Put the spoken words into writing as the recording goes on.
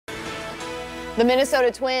The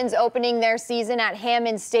Minnesota Twins opening their season at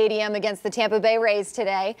Hammond Stadium against the Tampa Bay Rays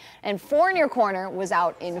today, and Four in Your Corner was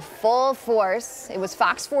out in full force. It was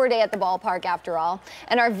Fox 4 Day at the ballpark after all,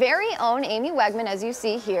 and our very own Amy Wegmann, as you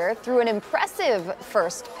see here, threw an impressive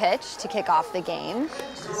first pitch to kick off the game.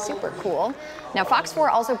 Super cool. Now, Fox 4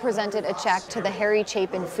 also presented a check to the Harry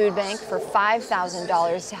Chapin Food Bank for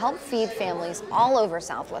 $5,000 to help feed families all over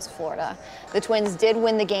Southwest Florida. The Twins did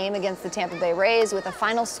win the game against the Tampa Bay Rays with a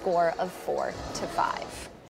final score of 4-5.